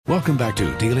Welcome back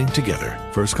to Dealing Together.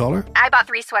 First caller? I bought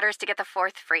 3 sweaters to get the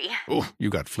 4th free. Oh, you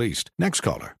got fleeced. Next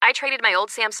caller? I traded my old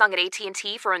Samsung at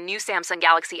AT&T for a new Samsung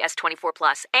Galaxy S24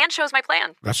 Plus and chose my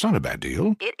plan. That's not a bad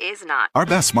deal. It is not. Our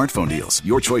best smartphone deals.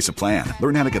 Your choice of plan.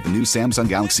 Learn how to get the new Samsung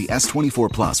Galaxy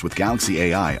S24 Plus with Galaxy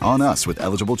AI on us with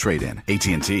eligible trade-in.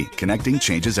 AT&T. Connecting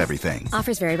changes everything.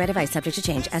 Offers vary by device. Subject to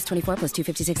change. S24 plus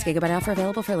 256 gigabyte offer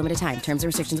available for a limited time. Terms and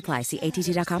restrictions apply. See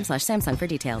att.com/Samsung for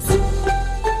details.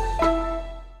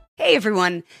 Hey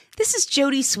everyone, this is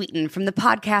Jody Sweeten from the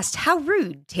podcast How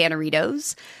Rude,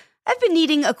 Tanneritos. I've been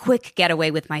needing a quick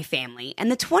getaway with my family,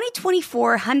 and the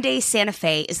 2024 Hyundai Santa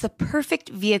Fe is the perfect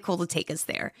vehicle to take us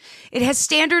there. It has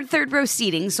standard third-row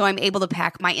seating, so I'm able to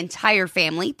pack my entire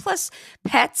family, plus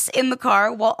pets, in the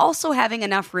car, while also having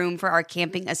enough room for our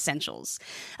camping essentials.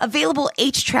 Available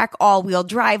H-Track all-wheel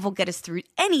drive will get us through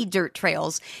any dirt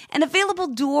trails, and available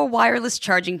dual wireless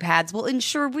charging pads will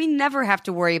ensure we never have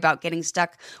to worry about getting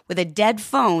stuck with a dead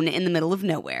phone in the middle of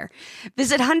nowhere.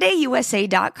 Visit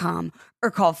HyundaiUSA.com or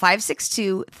call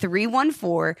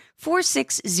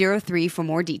 562-314-4603 for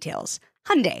more details.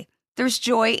 Hyundai, there's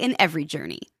joy in every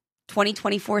journey.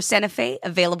 2024 Santa Fe,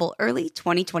 available early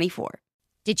 2024.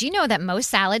 Did you know that most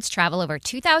salads travel over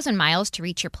 2,000 miles to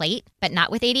reach your plate? But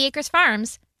not with 80 Acres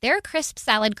Farms. Their crisp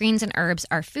salad greens and herbs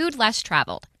are food less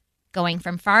traveled, going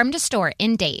from farm to store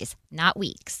in days, not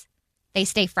weeks. They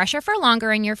stay fresher for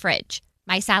longer in your fridge.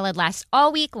 My salad lasts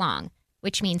all week long,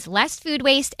 which means less food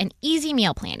waste and easy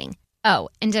meal planning. Oh,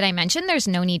 and did I mention there's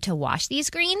no need to wash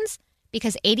these greens?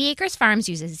 Because 80 Acres Farms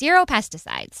uses 0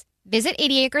 pesticides. Visit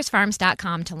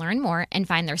 80acresfarms.com to learn more and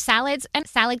find their salads and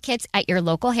salad kits at your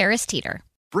local Harris Teeter.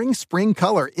 Bring spring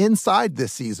color inside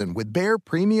this season with Behr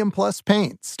Premium Plus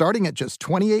paint, starting at just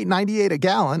 $28.98 a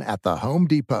gallon at the Home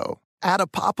Depot. Add a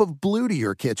pop of blue to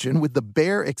your kitchen with the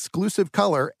Behr exclusive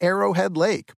color Arrowhead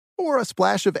Lake, or a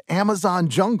splash of Amazon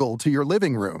Jungle to your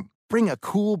living room. Bring a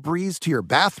cool breeze to your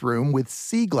bathroom with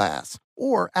Sea Glass,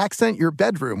 or accent your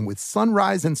bedroom with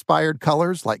sunrise-inspired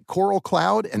colors like Coral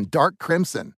Cloud and Dark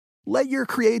Crimson. Let your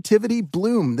creativity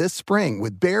bloom this spring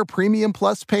with Behr Premium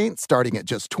Plus paint starting at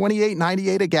just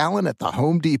 $28.98 a gallon at the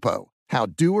Home Depot. How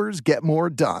doers get more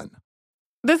done.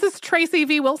 This is Tracy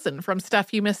V. Wilson from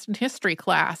Stuff You Missed in History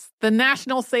class. The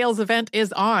national sales event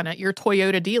is on at your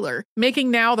Toyota dealer, making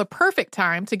now the perfect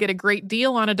time to get a great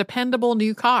deal on a dependable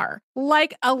new car.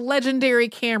 Like a legendary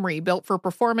Camry built for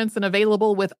performance and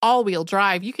available with all-wheel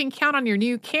drive, you can count on your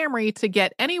new Camry to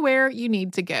get anywhere you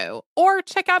need to go. Or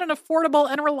check out an affordable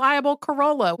and reliable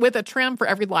Corolla with a trim for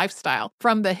every lifestyle.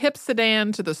 From the hip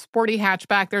sedan to the sporty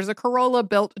hatchback, there's a Corolla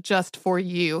built just for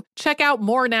you. Check out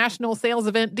more national sales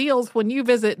event deals when you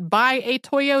visit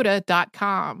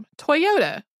buyatoyota.com.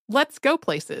 Toyota, let's go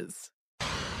places.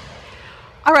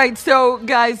 All right, so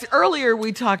guys, earlier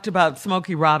we talked about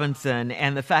Smokey Robinson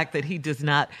and the fact that he does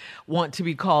not want to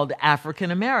be called African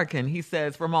American. He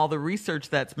says from all the research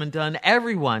that's been done,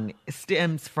 everyone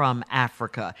stems from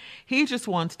Africa. He just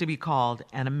wants to be called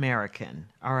an American,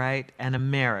 all right? An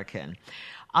American.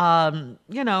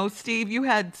 Steve, you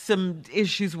had some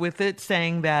issues with it,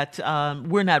 saying that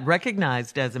we're not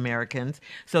recognized as Americans,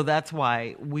 so that's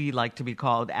why we like to be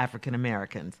called African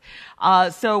Americans.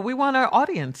 So we want our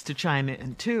audience to chime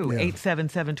in too.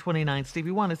 877-29. Steve,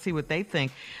 we want to see what they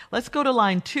think. Let's go to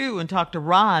line 2 and talk to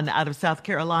Ron out of South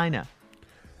Carolina.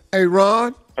 Hey,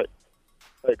 Ron. Hey,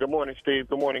 good morning, Steve.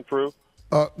 Good morning, crew.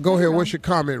 Go ahead. What's your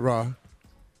comment, Ron?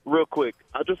 Real quick,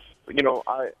 I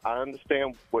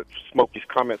understand what Smokey's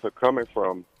comments are coming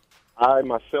from. I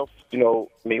myself,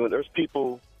 there's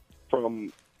people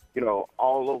from,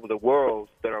 all over the world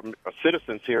that are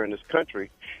citizens here in this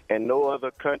country, and no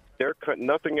other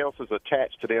nothing else is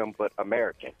attached to them but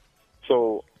American.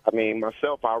 So,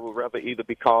 myself, I would rather either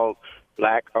be called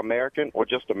Black American or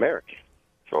just American.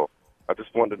 So, I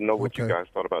just wanted to know what you guys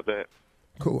thought about that.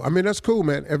 Cool. That's cool,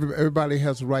 man. Everybody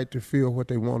has a right to feel what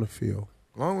they want to feel.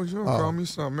 As long as you don't call me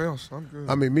something else, I'm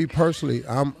good. Me personally,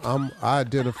 I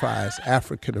identify as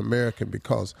African American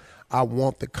because I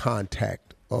want the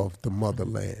contact of the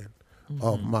motherland,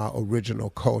 of my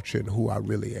original culture and who I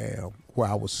really am, where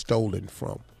I was stolen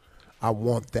from. I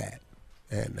want that,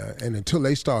 and until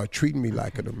they start treating me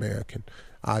like an American,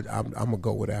 I'm gonna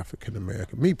go with African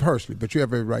American. Me personally, but you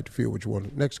have every right to feel what you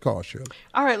want. Next call, Shirley.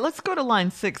 All right, let's go to line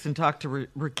 6 and talk to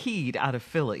Rakid out of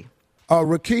Philly.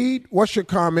 Rakid, what's your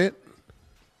comment?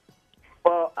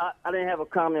 Well, I didn't have a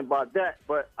comment about that,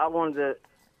 but I wanted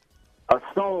a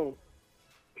song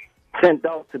sent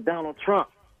out to Donald Trump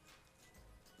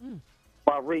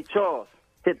by Ray Charles.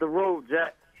 Hit the road,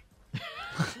 Jack.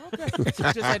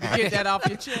 Just had to get that off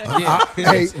your chest.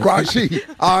 Hey, Rashid,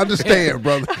 I understand,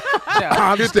 brother.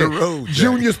 I understand.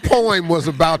 Junior's poem was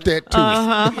about that, too.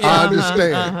 I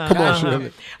understand. Come on,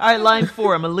 Shirley. All right, line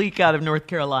 4, Malik out of North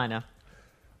Carolina.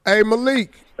 Hey,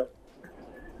 Malik.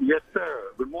 Yes, sir.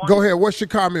 Good morning. Go ahead. What's your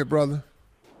comment, brother?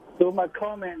 So my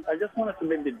comment, I just wanted to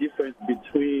make the difference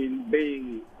between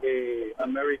being a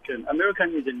American.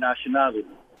 American is a nationality.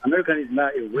 American is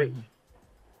not a race.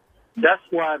 That's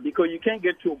why, because you can't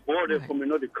get to a border from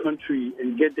another country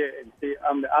and get there and say,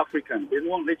 I'm the African. They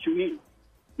won't let you in.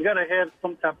 You got to have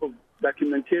some type of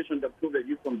documentation that proves that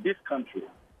you're from this country.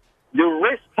 The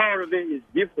race part of it is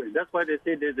different. That's why they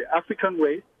say there's the African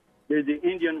race, there's the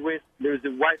Indian race, there's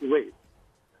the white race.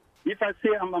 If I say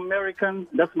I'm American,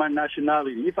 that's my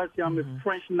nationality. If I say I'm a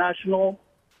French national,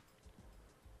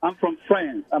 I'm from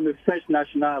France. I'm a French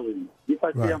nationality. If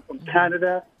I say I'm from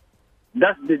Canada,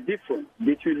 that's the difference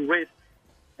between race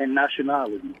and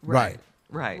nationality. Right.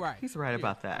 He's right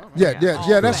about that.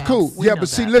 Yeah, that's cool. Yeah, but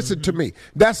see, listen to me.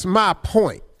 That's my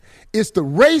point. It's the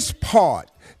race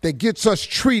part that gets us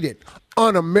treated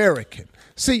un-American.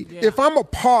 See, if I'm a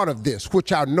part of this,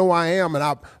 which I know I am,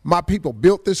 and my people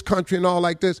built this country and all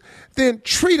like this, then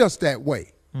treat us that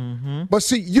way. But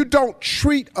see, you don't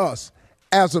treat us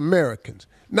as Americans.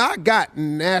 Now, I got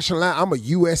national, I'm a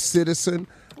U.S. citizen.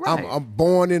 Right. I'm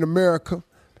born in America.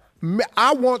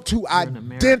 I want to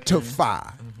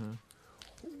identify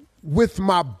with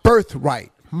my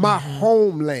birthright, my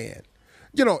homeland.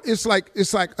 You know, it's like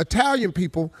Italian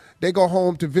people, they go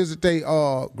home to visit their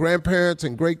grandparents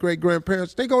and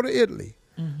great-great-grandparents. They go to Italy.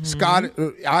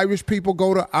 Irish people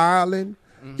go to Ireland.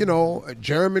 You know,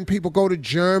 German people go to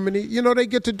Germany. You know, they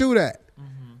get to do that.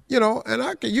 You know,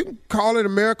 and you can call it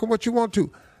America what you want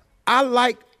to.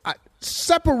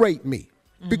 Separate me.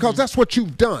 Because that's what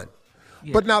you've done.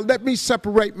 Yeah. But now let me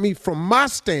separate me from my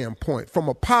standpoint, from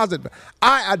a positive.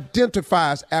 I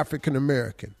identify as African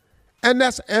American. And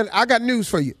I got news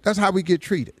for you. That's how we get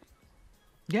treated.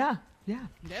 Yeah.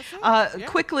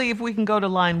 Quickly, if we can go to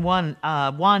line 1,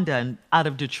 Wanda out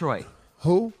of Detroit.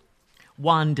 Who?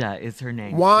 Wanda is her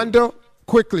name. Wanda,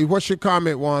 quickly, what's your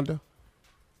comment, Wanda?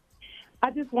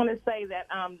 I just want to say that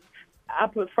I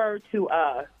prefer to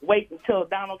wait until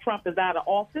Donald Trump is out of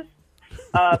office.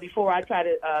 Before I try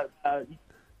to,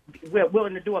 we're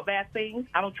willing to do a bad thing.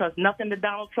 I don't trust nothing that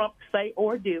Donald Trump say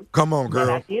or do. Come on, girl.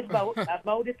 But I did vote. I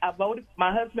voted.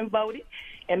 My husband voted.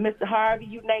 And Mr. Harvey,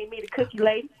 you named me the cookie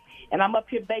lady. And I'm up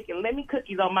here baking lemon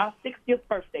cookies on my 60th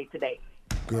birthday today.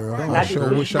 Girl, I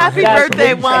sure wish I Happy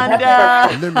birthday, Wanda.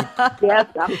 Yes,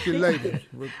 cookie lady.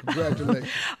 Congratulations.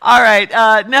 All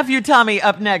right. Nephew Tommy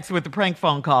up next with the prank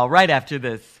phone call right after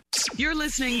this. You're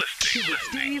listening to the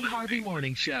Steve Harvey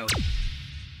Morning Show.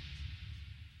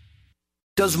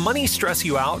 Does money stress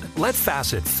you out? Let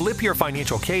Facet flip your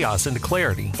financial chaos into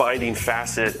clarity. Finding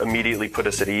Facet immediately put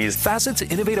us at ease. Facet's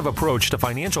innovative approach to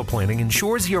financial planning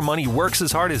ensures your money works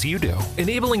as hard as you do,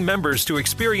 enabling members to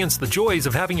experience the joys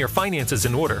of having your finances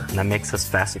in order. And that makes us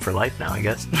Facet for life now, I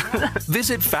guess.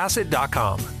 Visit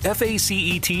Facet.com,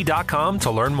 FACET.com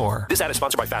to learn more. This ad is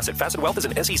sponsored by Facet. Facet Wealth is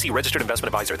an SEC registered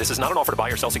investment advisor. This is not an offer to buy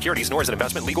or sell securities, nor is it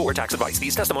investment, legal, or tax advice.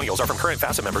 These testimonials are from current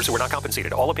Facet members who are not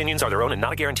compensated. All opinions are their own and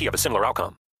not a guarantee of a similar outcome.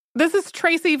 This is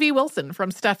Tracy V. Wilson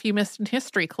from Stuff You Missed in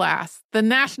History class. The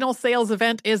national sales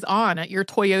event is on at your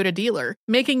Toyota dealer,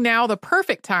 making now the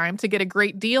perfect time to get a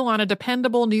great deal on a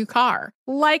dependable new car.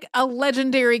 Like a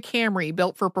legendary Camry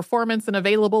built for performance and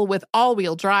available with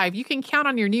all-wheel drive, you can count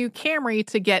on your new Camry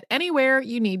to get anywhere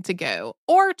you need to go.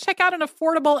 Or check out an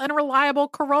affordable and reliable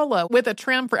Corolla with a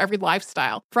trim for every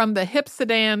lifestyle. From the hip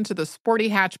sedan to the sporty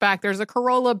hatchback, there's a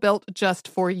Corolla built just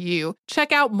for you.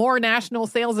 Check out more national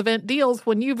sales event deals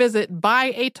when you visit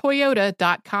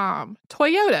buyatoyota.com.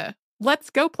 Toyota, let's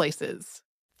go places.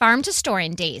 Farm to store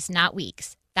in days, not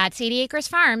weeks. That's 80 Acres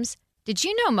Farms. Did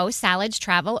you know most salads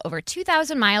travel over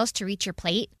 2,000 miles to reach your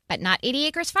plate? But not 80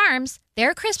 Acres Farms.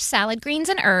 Their crisp salad greens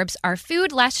and herbs are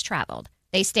food less traveled.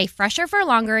 They stay fresher for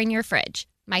longer in your fridge.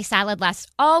 My salad lasts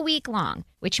all week long,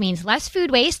 which means less food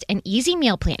waste and easy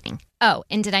meal planning. Oh,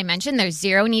 and did I mention there's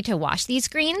zero need to wash these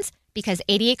greens? Because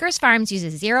 80 Acres Farms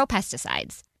uses zero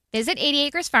pesticides. Visit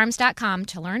 80acresfarms.com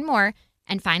to learn more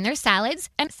and find their salads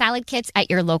and salad kits at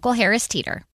your local Harris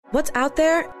Teeter. What's out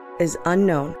there is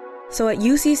unknown. So at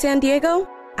UC San Diego,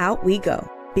 out we go.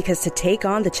 Because to take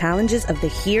on the challenges of the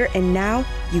here and now,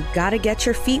 you gotta get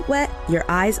your feet wet, your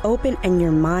eyes open, and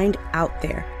your mind out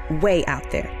there. Way out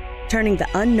there. Turning the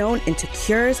unknown into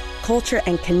cures, culture,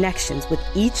 and connections with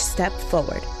each step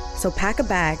forward. So pack a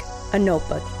bag, a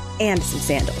notebook, and some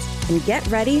sandals, and get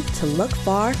ready to look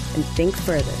far and think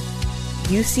further.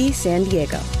 UC San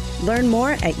Diego. Learn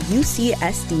more at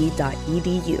ucsd.edu.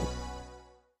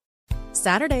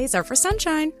 Saturdays are for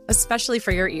sunshine, especially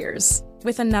for your ears.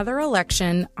 With another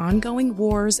election, ongoing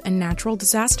wars, and natural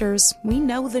disasters, we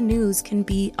know the news can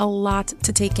be a lot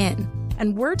to take in.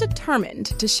 And we're determined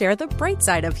to share the bright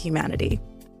side of humanity.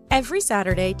 Every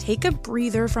Saturday, take a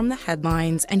breather from the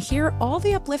headlines and hear all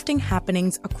the uplifting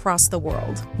happenings across the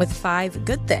world with 5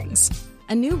 Good Things,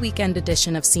 a new weekend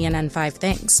edition of CNN 5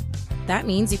 Things. That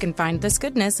means you can find this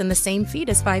goodness in the same feed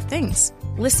as 5 Things.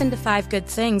 Listen to 5 Good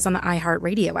Things on the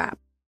iHeartRadio app,